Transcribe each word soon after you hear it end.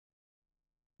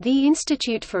The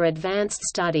Institute for Advanced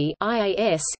Study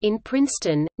 (IAS) in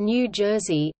Princeton, New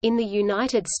Jersey, in the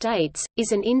United States,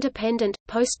 is an independent,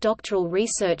 postdoctoral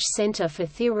research center for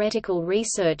theoretical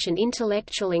research and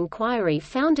intellectual inquiry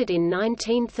founded in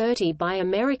 1930 by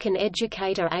American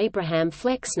educator Abraham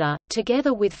Flexner,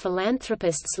 together with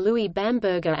philanthropists Louis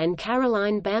Bamberger and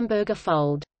Caroline Bamberger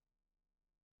Fold.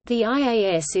 The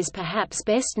IAS is perhaps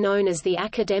best known as the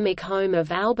academic home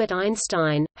of Albert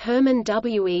Einstein, Hermann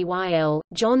Weyl,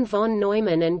 John von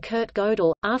Neumann and Kurt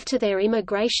Gödel, after their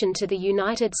immigration to the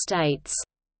United States.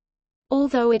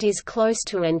 Although it is close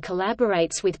to and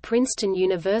collaborates with Princeton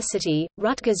University,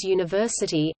 Rutgers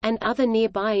University, and other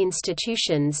nearby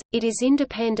institutions, it is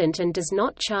independent and does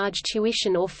not charge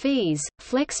tuition or fees.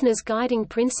 Flexner's guiding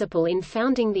principle in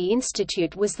founding the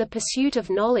institute was the pursuit of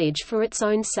knowledge for its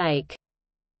own sake.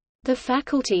 The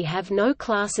faculty have no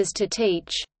classes to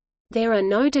teach. There are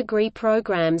no degree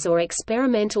programs or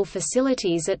experimental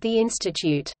facilities at the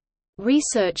institute.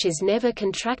 Research is never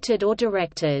contracted or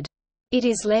directed. It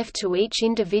is left to each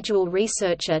individual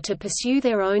researcher to pursue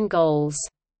their own goals.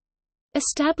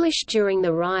 Established during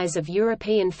the rise of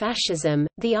European fascism,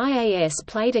 the IAS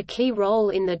played a key role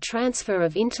in the transfer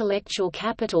of intellectual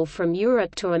capital from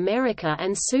Europe to America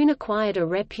and soon acquired a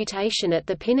reputation at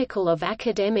the pinnacle of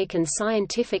academic and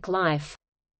scientific life.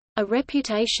 A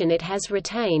reputation it has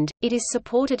retained. It is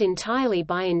supported entirely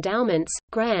by endowments,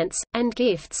 grants, and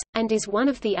gifts, and is one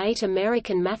of the 8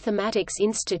 American mathematics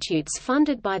institutes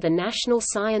funded by the National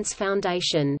Science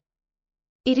Foundation.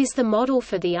 It is the model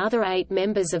for the other 8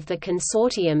 members of the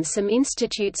consortium. Some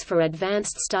institutes for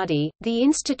advanced study. The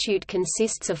institute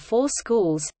consists of 4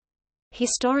 schools: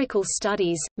 historical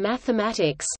studies,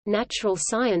 mathematics, natural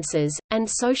sciences, and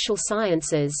social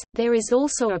sciences. There is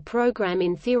also a program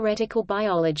in theoretical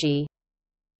biology.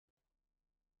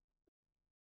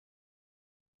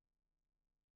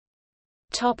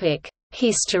 Topic: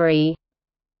 History.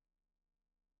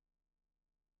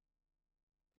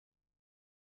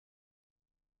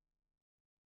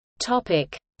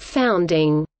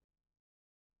 Founding.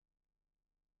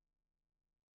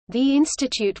 The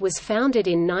institute was founded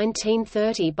in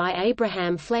 1930 by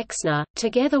Abraham Flexner,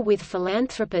 together with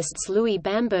philanthropists Louis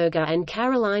Bamberger and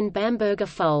Caroline Bamberger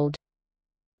Fold.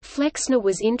 Flexner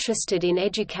was interested in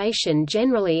education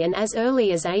generally, and as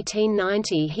early as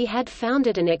 1890 he had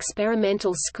founded an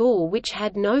experimental school which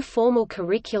had no formal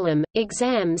curriculum,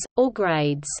 exams, or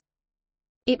grades.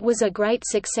 It was a great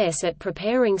success at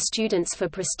preparing students for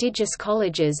prestigious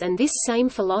colleges, and this same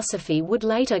philosophy would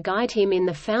later guide him in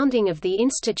the founding of the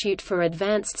Institute for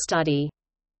Advanced Study.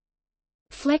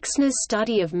 Flexner's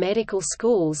study of medical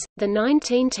schools, the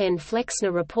 1910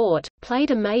 Flexner Report,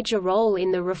 played a major role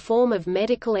in the reform of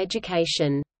medical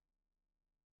education.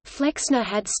 Flexner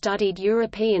had studied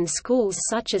European schools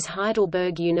such as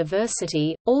Heidelberg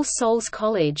University, All Souls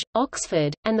College,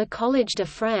 Oxford, and the Collège de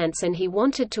France, and he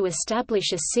wanted to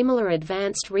establish a similar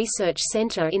advanced research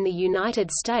center in the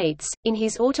United States. In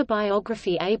his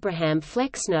autobiography, Abraham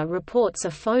Flexner reports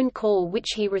a phone call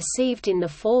which he received in the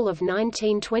fall of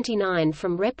 1929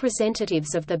 from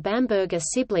representatives of the Bamberger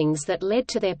siblings that led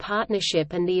to their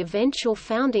partnership and the eventual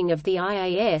founding of the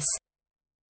IAS.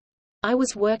 I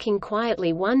was working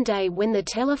quietly one day when the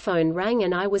telephone rang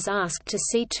and I was asked to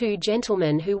see 2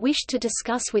 gentlemen who wished to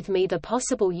discuss with me the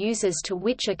possible uses to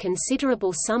which a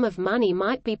considerable sum of money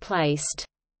might be placed.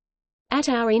 At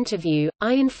our interview,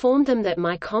 I informed them that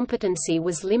my competency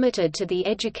was limited to the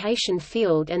education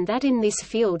field and that in this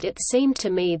field it seemed to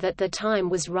me that the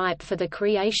time was ripe for the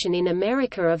creation in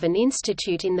America of an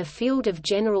institute in the field of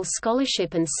general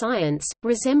scholarship and science,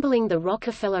 resembling the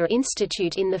Rockefeller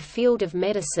Institute in the field of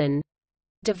medicine,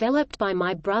 developed by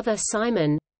my brother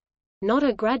Simon. Not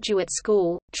a graduate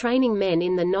school, training men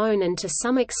in the known and to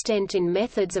some extent in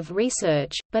methods of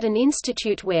research, but an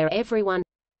institute where everyone,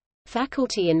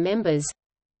 faculty and members,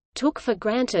 took for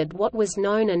granted what was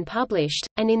known and published,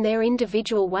 and in their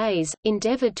individual ways,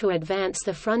 endeavored to advance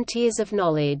the frontiers of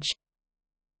knowledge.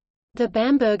 The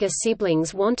Bamberger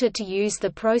siblings wanted to use the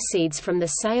proceeds from the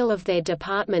sale of their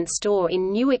department store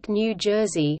in Newark, New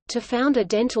Jersey, to found a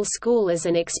dental school as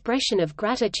an expression of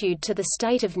gratitude to the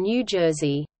state of New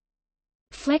Jersey.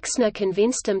 Flexner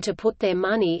convinced them to put their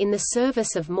money in the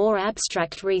service of more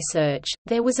abstract research.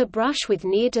 There was a brush with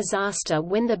near disaster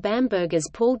when the Bambergers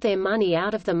pulled their money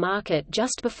out of the market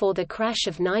just before the crash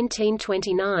of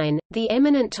 1929. The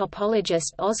eminent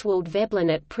topologist Oswald Veblen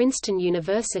at Princeton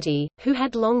University, who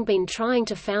had long been trying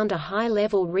to found a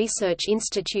high-level research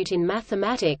institute in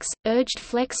mathematics, urged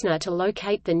Flexner to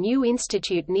locate the new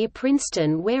institute near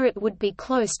Princeton where it would be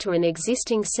close to an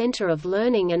existing center of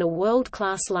learning and a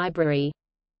world-class library.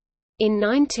 In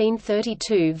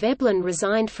 1932 Veblen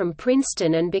resigned from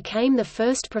Princeton and became the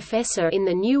first professor in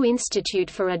the new Institute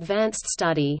for Advanced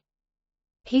Study.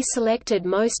 He selected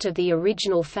most of the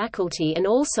original faculty and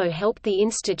also helped the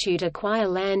institute acquire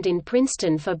land in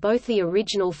Princeton for both the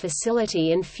original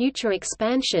facility and future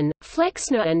expansion.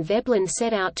 Flexner and Veblen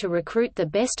set out to recruit the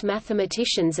best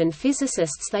mathematicians and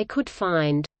physicists they could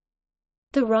find.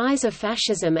 The rise of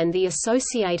fascism and the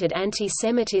associated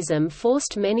anti-Semitism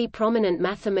forced many prominent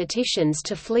mathematicians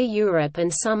to flee Europe, and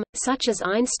some, such as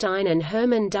Einstein and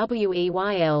Hermann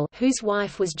Weyl, whose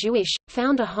wife was Jewish,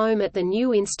 found a home at the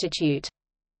new institute.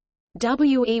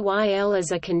 Weyl,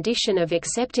 as a condition of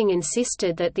accepting,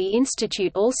 insisted that the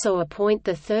institute also appoint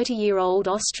the 30-year-old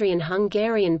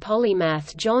Austrian-Hungarian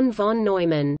polymath John von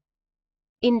Neumann.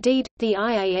 Indeed, the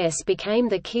IAS became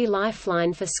the key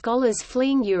lifeline for scholars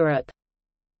fleeing Europe.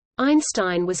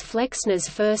 Einstein was Flexner's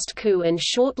first coup, and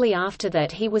shortly after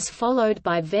that he was followed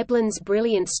by Veblen's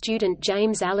brilliant student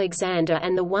James Alexander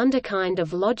and the wunderkind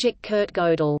of logic Kurt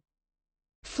Gödel.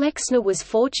 Flexner was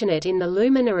fortunate in the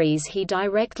luminaries he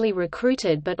directly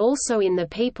recruited, but also in the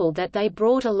people that they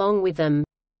brought along with them.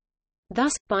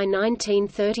 Thus, by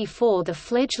 1934 the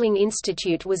fledgling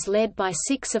institute was led by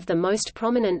 6 of the most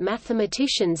prominent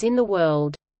mathematicians in the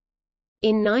world.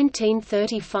 In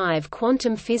 1935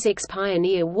 quantum physics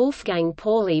pioneer Wolfgang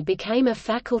Pauli became a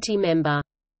faculty member.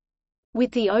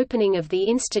 With the opening of the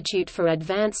Institute for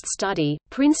Advanced Study,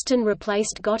 Princeton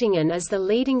replaced Göttingen as the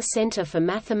leading center for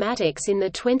mathematics in the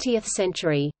 20th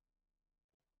century.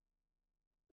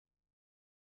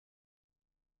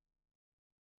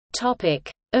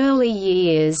 Early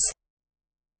years.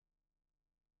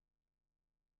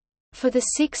 For the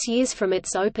 6 years from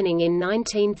its opening in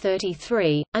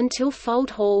 1933, until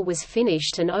Fold Hall was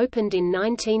finished and opened in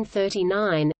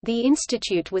 1939, the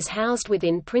institute was housed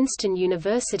within Princeton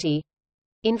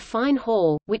University—in Fine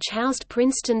Hall, which housed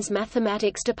Princeton's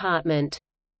mathematics department.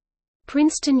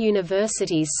 Princeton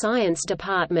University's science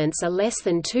departments are less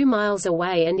than 2 miles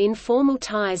away, and informal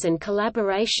ties and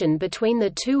collaboration between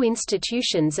the two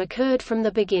institutions occurred from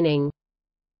the beginning.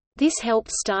 This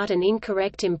helped start an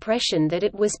incorrect impression that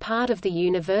it was part of the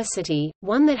university,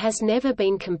 one that has never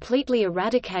been completely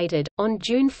eradicated. On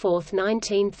June 4,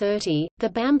 1930, the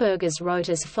Bambergers wrote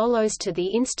as follows to the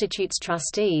institute's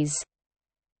trustees: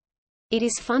 "It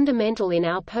is fundamental in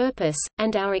our purpose,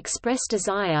 and our express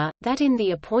desire, that in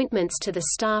the appointments to the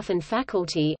staff and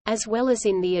faculty, as well as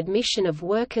in the admission of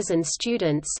workers and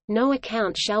students, no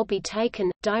account shall be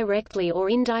taken, directly or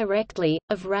indirectly,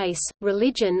 of race,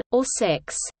 religion, or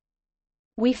sex.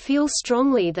 We feel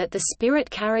strongly that the spirit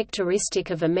characteristic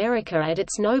of America at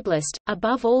its noblest,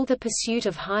 above all the pursuit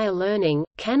of higher learning,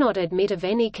 cannot admit of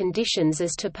any conditions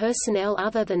as to personnel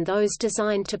other than those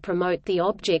designed to promote the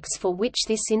objects for which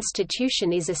this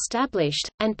institution is established,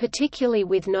 and particularly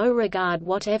with no regard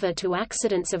whatever to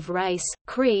accidents of race,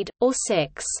 creed, or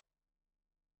sex."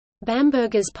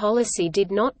 Bamberger's policy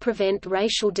did not prevent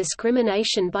racial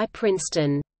discrimination by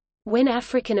Princeton. When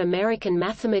African-American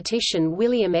mathematician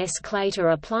William S.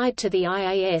 Claytor applied to the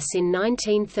IAS in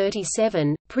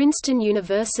 1937, Princeton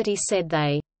University said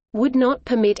they would not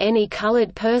permit any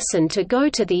colored person to go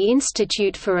to the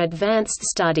Institute for Advanced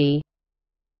Study.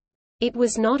 It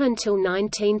was not until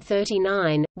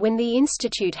 1939, when the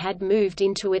institute had moved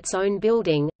into its own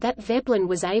building, that Veblen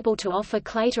was able to offer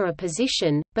Claytor a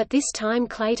position, but this time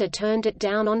Claytor turned it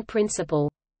down on principle.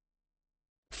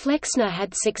 Flexner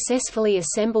had successfully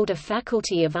assembled a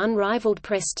faculty of unrivaled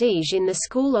prestige in the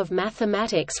School of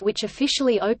Mathematics, which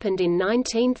officially opened in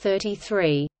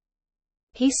 1933.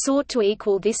 He sought to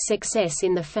equal this success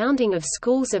in the founding of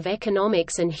schools of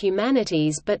economics and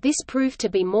humanities, but this proved to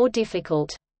be more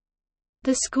difficult.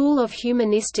 The School of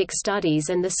Humanistic Studies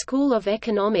and the School of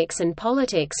Economics and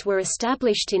Politics were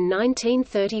established in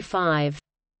 1935.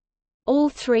 All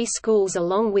 3 schools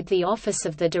along with the office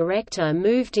of the director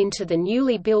moved into the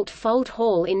newly built Fold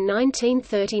Hall in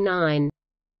 1939.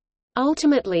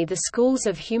 Ultimately the schools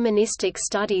of Humanistic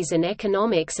Studies and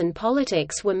Economics and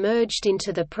Politics were merged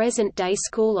into the present-day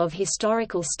School of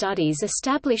Historical Studies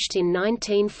established in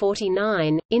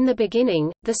 1949. In the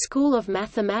beginning, the School of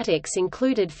Mathematics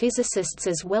included physicists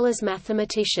as well as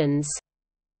mathematicians.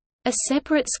 A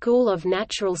separate School of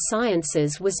Natural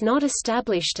Sciences was not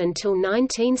established until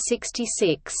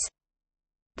 1966.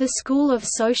 The School of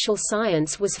Social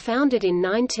Science was founded in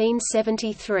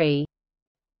 1973.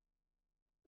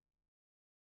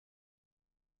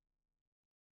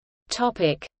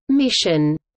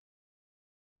 Mission.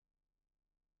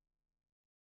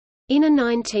 In a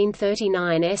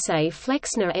 1939 essay,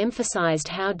 Flexner emphasized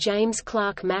how James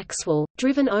Clerk Maxwell,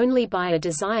 driven only by a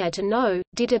desire to know,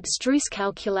 did abstruse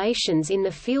calculations in the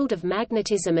field of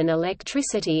magnetism and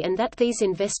electricity, and that these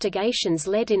investigations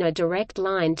led in a direct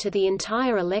line to the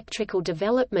entire electrical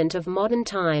development of modern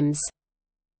times.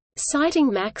 Citing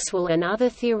Maxwell and other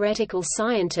theoretical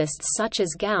scientists such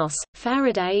as Gauss,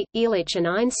 Faraday, Ehrlich and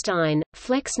Einstein,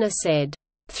 Flexner said,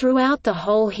 "Throughout the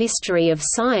whole history of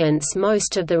science,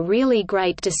 most of the really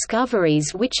great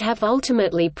discoveries which have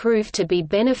ultimately proved to be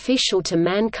beneficial to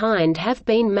mankind have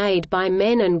been made by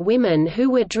men and women who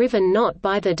were driven not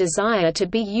by the desire to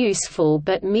be useful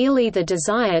but merely the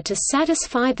desire to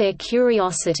satisfy their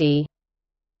curiosity."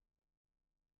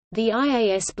 The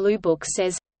IAS Blue Book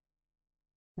says,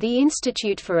 "The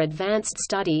Institute for Advanced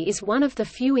Study is one of the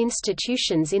few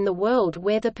institutions in the world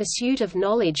where the pursuit of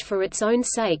knowledge for its own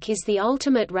sake is the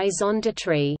ultimate raison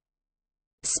d'être.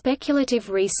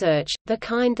 Speculative research, the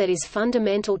kind that is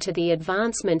fundamental to the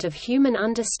advancement of human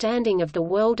understanding of the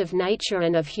world of nature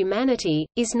and of humanity,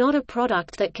 is not a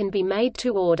product that can be made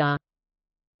to order.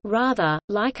 Rather,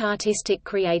 like artistic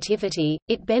creativity,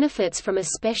 it benefits from a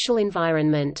special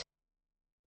environment."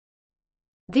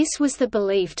 This was the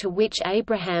belief to which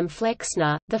Abraham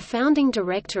Flexner, the founding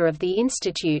director of the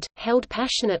Institute, held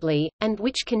passionately, and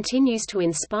which continues to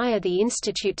inspire the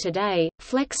Institute today.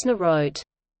 Flexner wrote,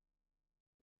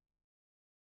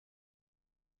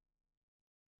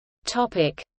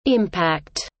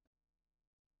 Impact.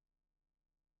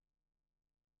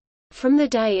 From the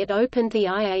day it opened, the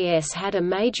IAS had a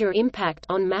major impact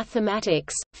on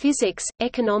mathematics, physics,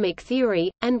 economic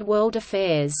theory, and world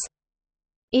affairs.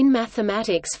 In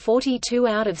mathematics, 42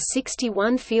 out of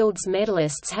 61 Fields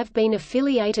medalists have been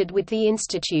affiliated with the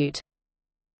Institute.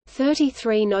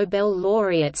 33 Nobel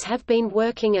laureates have been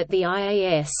working at the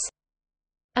IAS.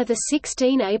 Of the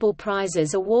 16 Abel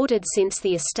Prizes awarded since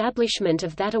the establishment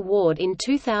of that award in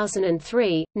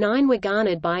 2003, 9 were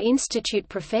garnered by Institute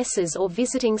professors or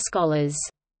visiting scholars.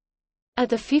 Of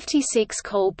the 56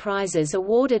 Cole Prizes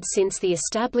awarded since the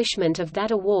establishment of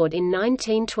that award in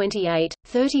 1928,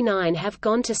 39 have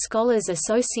gone to scholars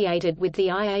associated with the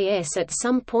IAS at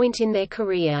some point in their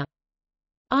career.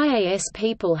 IAS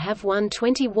people have won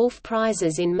 20 Wolf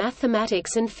Prizes in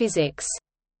mathematics and physics.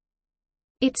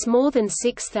 Its more than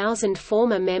 6,000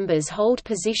 former members hold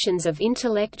positions of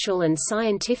intellectual and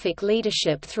scientific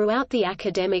leadership throughout the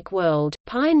academic world.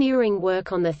 Pioneering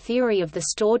work on the theory of the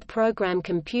stored program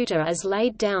computer as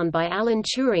laid down by Alan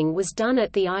Turing was done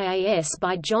at the IAS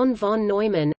by John von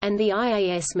Neumann, and the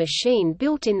IAS machine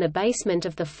built in the basement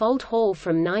of the Fuld Hall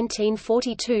from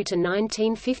 1942 to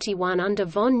 1951 under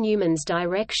von Neumann's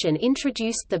direction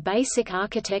introduced the basic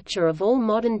architecture of all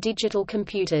modern digital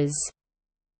computers.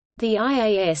 The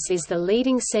IAS is the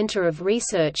leading center of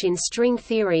research in string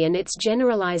theory, and its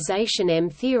generalization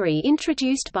M-theory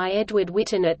introduced by Edward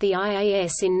Witten at the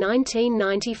IAS in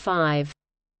 1995.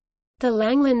 The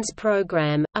Langlands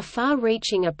program, a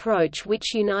far-reaching approach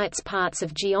which unites parts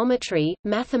of geometry,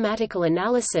 mathematical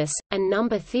analysis, and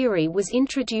number theory, was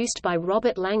introduced by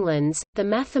Robert Langlands, the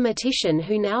mathematician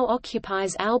who now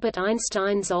occupies Albert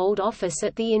Einstein's old office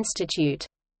at the Institute.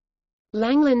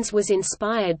 Langlands was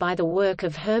inspired by the work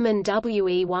of Hermann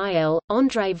Weyl,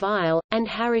 André Weil, and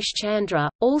Harish Chandra,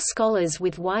 all scholars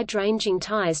with wide-ranging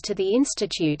ties to the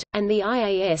Institute, and the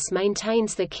IAS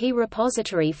maintains the key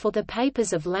repository for the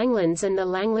papers of Langlands and the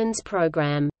Langlands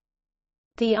program.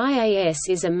 The IAS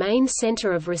is a main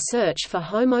center of research for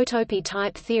homotopy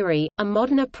type theory, a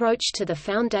modern approach to the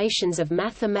foundations of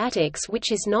mathematics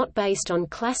which is not based on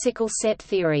classical set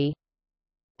theory.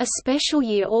 A special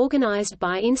year organized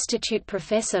by Institute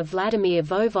professor Vladimir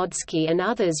Voevodsky and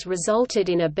others resulted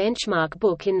in a benchmark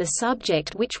book in the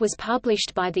subject, which was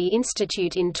published by the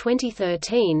Institute in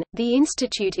 2013. The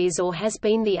Institute is or has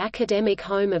been the academic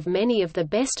home of many of the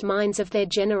best minds of their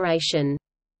generation.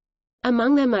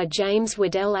 Among them are James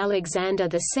Waddell Alexander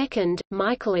II,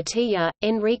 Michael Atiyah,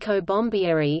 Enrico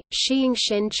Bombieri,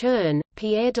 Xiang-Shen Chern,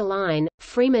 Pierre Deligne,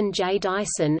 Freeman J.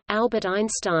 Dyson, Albert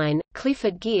Einstein,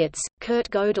 Clifford Geertz, Kurt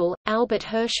Gödel, Albert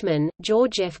Hirschman,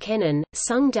 George F. Kennan,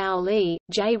 Sung Dao Lee,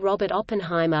 J. Robert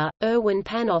Oppenheimer, Erwin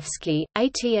Panofsky,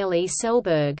 Atle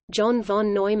Selberg, John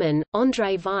von Neumann,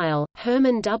 André Weil,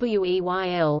 Hermann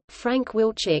Weyl, Frank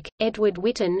Wilczek, Edward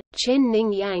Witten, Chen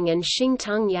Ning Yang and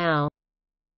Xing-Tung Yao.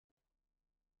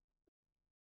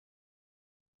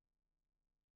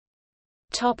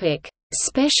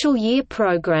 Special year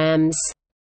programs.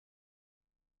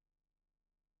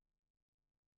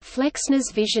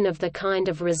 Flexner's vision of the kind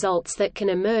of results that can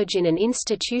emerge in an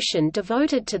institution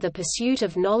devoted to the pursuit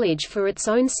of knowledge for its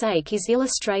own sake is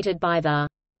illustrated by the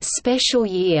special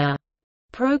year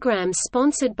programs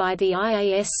sponsored by the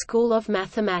IAS School of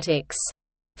Mathematics.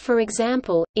 For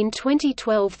example, in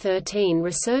 2012–13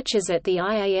 researchers at the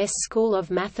IAS School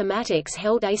of Mathematics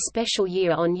held a special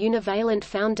year on univalent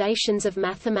foundations of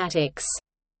mathematics.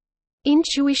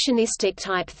 Intuitionistic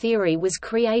type theory was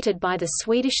created by the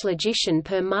Swedish logician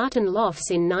Per Martin Lofs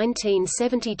in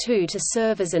 1972 to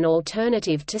serve as an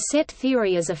alternative to set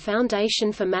theory as a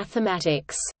foundation for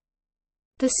mathematics.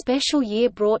 The special year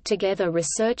brought together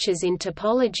researchers in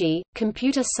topology,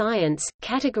 computer science,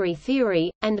 category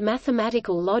theory, and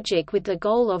mathematical logic with the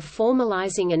goal of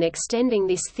formalizing and extending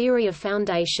this theory of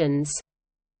foundations.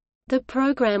 The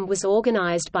program was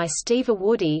organized by Steve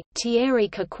Woody, Thierry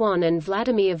Caquon and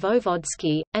Vladimir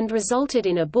Voevodsky, and resulted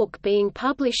in a book being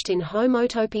published in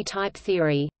Homotopy type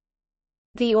theory.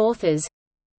 The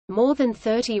authors—more than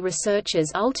 30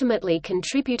 researchers ultimately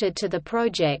contributed to the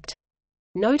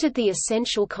project—noted the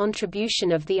essential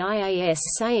contribution of the IAS,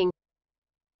 saying,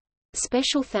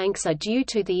 "Special thanks are due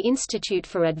to the Institute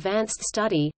for Advanced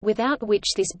Study, without which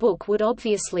this book would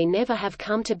obviously never have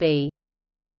come to be.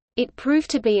 It proved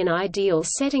to be an ideal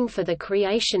setting for the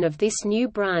creation of this new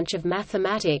branch of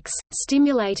mathematics,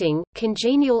 stimulating,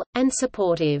 congenial, and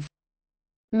supportive.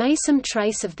 May some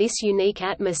trace of this unique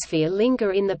atmosphere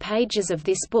linger in the pages of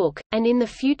this book, and in the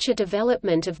future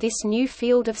development of this new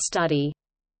field of study."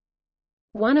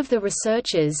 One of the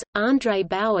researchers, André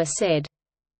Bauer, said,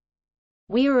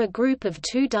 "We are a group of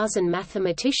 24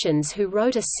 mathematicians who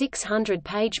wrote a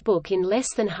 600-page book in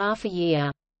less than half a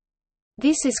year.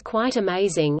 This is quite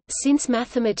amazing, since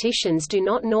mathematicians do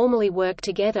not normally work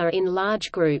together in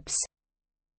large groups.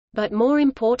 But more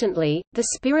importantly, the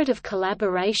spirit of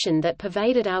collaboration that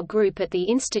pervaded our group at the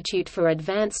Institute for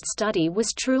Advanced Study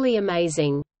was truly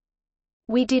amazing.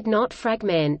 We did not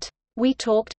fragment. We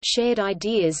talked, shared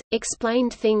ideas,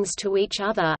 explained things to each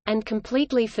other, and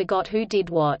completely forgot who did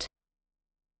what."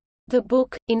 The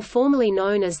book, informally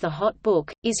known as the Hot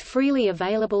Book, is freely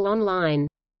available online.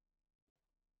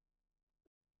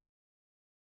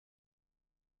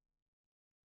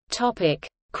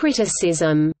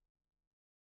 Criticism.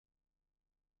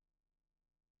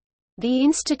 The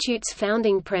Institute's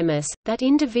founding premise, that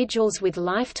individuals with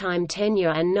lifetime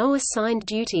tenure and no assigned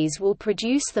duties will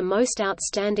produce the most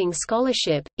outstanding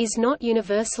scholarship, is not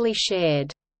universally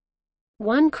shared.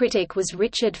 One critic was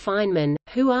Richard Feynman,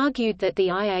 who argued that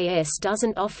the IAS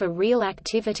doesn't offer real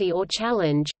activity or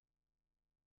challenge.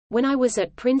 "When I was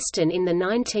at Princeton in the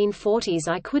 1940s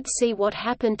I could see what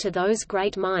happened to those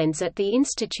great minds at the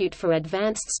Institute for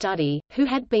Advanced Study, who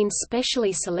had been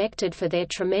specially selected for their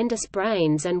tremendous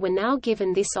brains and were now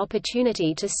given this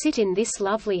opportunity to sit in this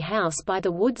lovely house by the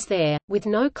woods there, with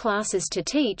no classes to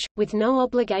teach, with no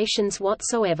obligations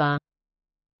whatsoever.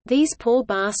 These poor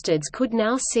bastards could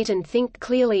now sit and think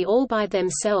clearly all by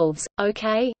themselves,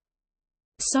 okay?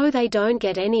 So they don't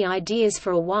get any ideas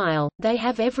for a while, they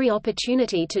have every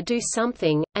opportunity to do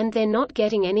something, and they're not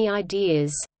getting any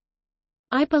ideas.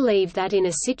 I believe that in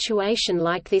a situation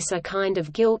like this a kind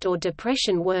of guilt or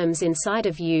depression worms inside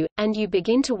of you, and you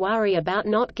begin to worry about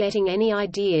not getting any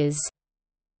ideas.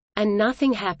 And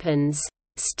nothing happens.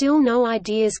 Still no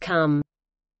ideas come.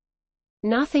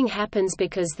 Nothing happens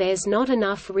because there's not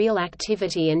enough real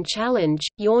activity and challenge,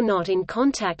 you're not in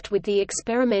contact with the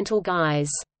experimental guys.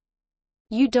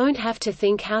 You don't have to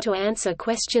think how to answer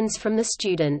questions from the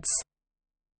students.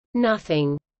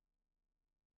 Nothing."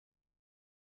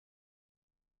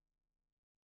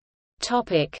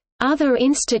 Other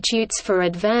institutes for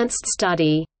advanced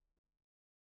study.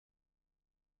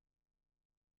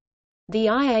 The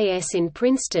IAS in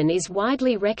Princeton is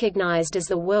widely recognized as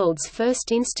the world's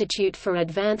first institute for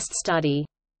advanced study.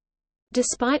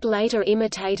 Despite later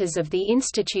imitators of the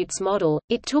institute's model,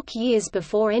 it took years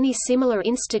before any similar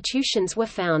institutions were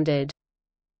founded.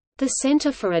 The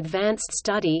Center for Advanced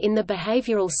Study in the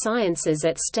Behavioral Sciences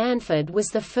at Stanford was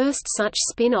the first such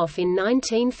spin-off in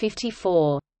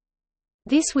 1954.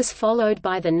 This was followed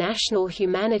by the National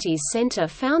Humanities Center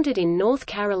founded in North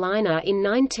Carolina in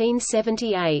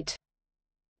 1978.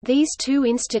 These two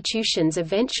institutions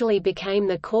eventually became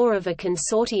the core of a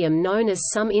consortium known as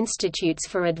Some Institutes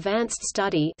for Advanced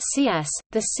Study (CIAS).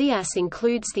 The CIAS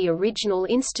includes the original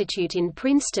institute in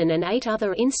Princeton and 8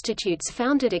 other institutes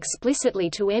founded explicitly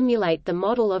to emulate the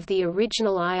model of the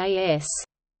original IAS.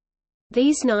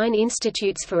 These 9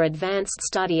 institutes for advanced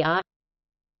study are.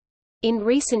 In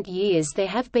recent years there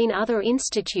have been other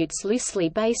institutes loosely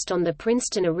based on the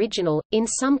Princeton original, in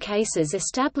some cases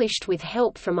established with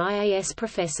help from IAS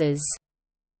professors.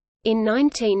 In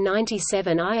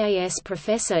 1997, IAS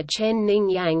professor Chen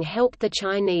Ning Yang helped the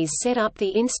Chinese set up the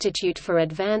Institute for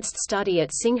Advanced Study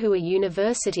at Tsinghua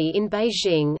University in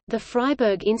Beijing. The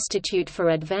Freiburg Institute for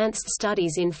Advanced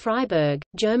Studies in Freiburg,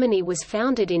 Germany was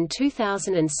founded in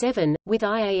 2007, with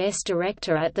IAS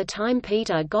director at the time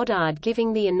Peter Goddard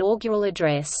giving the inaugural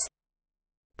address.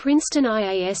 Princeton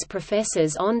IAS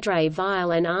professors André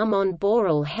Weil and Armand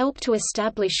Borel helped to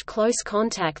establish close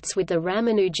contacts with the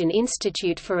Ramanujan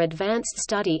Institute for Advanced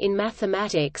Study in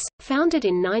Mathematics, founded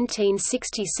in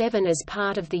 1967 as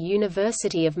part of the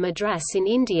University of Madras in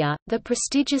India. The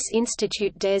prestigious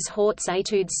Institut des Hautes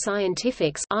Études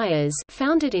Scientifiques (IAS),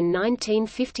 founded in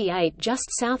 1958 just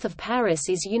south of Paris,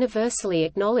 is universally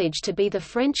acknowledged to be the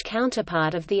French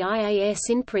counterpart of the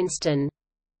IAS in Princeton.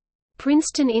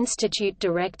 Princeton Institute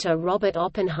director Robert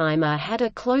Oppenheimer had a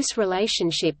close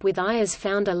relationship with IAS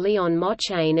founder Leon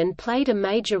Mochain and played a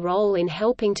major role in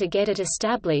helping to get it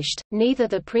established. Neither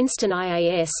the Princeton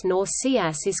IAS nor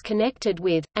CIAS is connected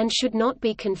with, and should not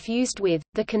be confused with,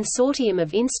 the Consortium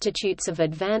of Institutes of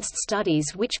Advanced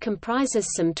Studies, which comprises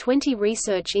some 20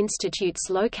 research institutes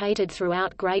located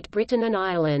throughout Great Britain and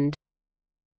Ireland.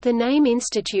 The name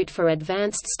Institute for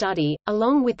Advanced Study,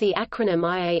 along with the acronym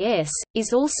IAS,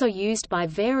 is also used by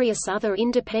various other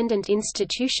independent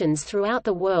institutions throughout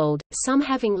the world, some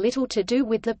having little to do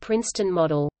with the Princeton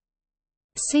model.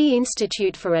 See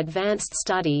Institute for Advanced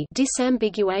Study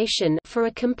disambiguation for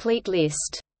a complete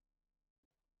list.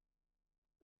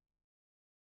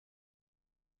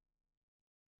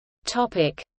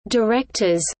 Topic: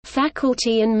 Directors,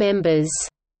 faculty and members.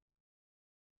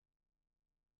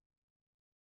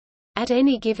 At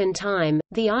any given time,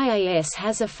 the IAS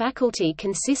has a faculty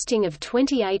consisting of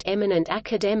 28 eminent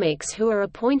academics who are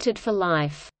appointed for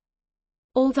life.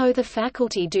 Although the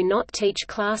faculty do not teach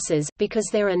classes, because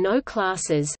there are no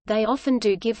classes, they often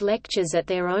do give lectures at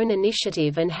their own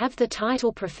initiative and have the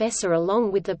title professor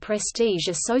along with the prestige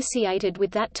associated with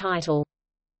that title.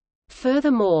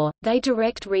 Furthermore, they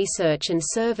direct research and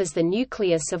serve as the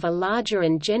nucleus of a larger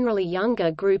and generally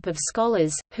younger group of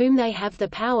scholars, whom they have the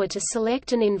power to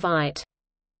select and invite.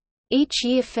 Each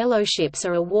year fellowships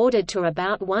are awarded to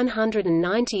about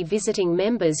 190 visiting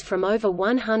members from over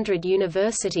 100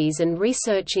 universities and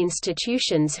research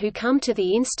institutions who come to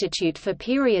the institute for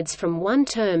periods from one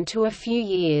term to a few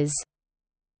years.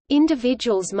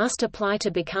 Individuals must apply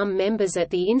to become members at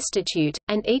the institute,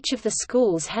 and each of the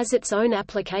schools has its own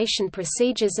application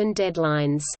procedures and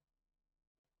deadlines.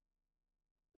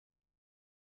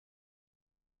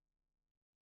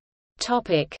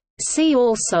 See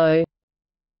also: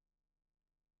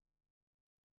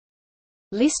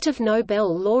 List of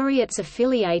Nobel laureates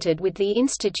affiliated with the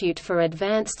Institute for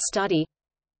Advanced Study,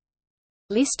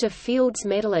 List of Fields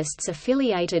medalists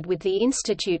affiliated with the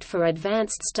Institute for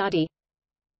Advanced Study,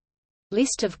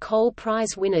 List of Cole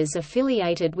Prize winners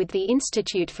affiliated with the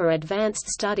Institute for Advanced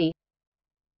Study,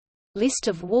 List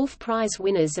of Wolf Prize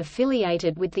winners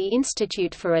affiliated with the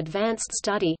Institute for Advanced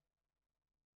Study,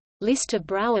 List of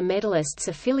Brouwer medalists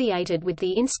affiliated with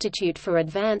the Institute for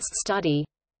Advanced Study.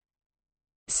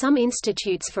 Some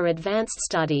institutes for advanced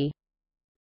study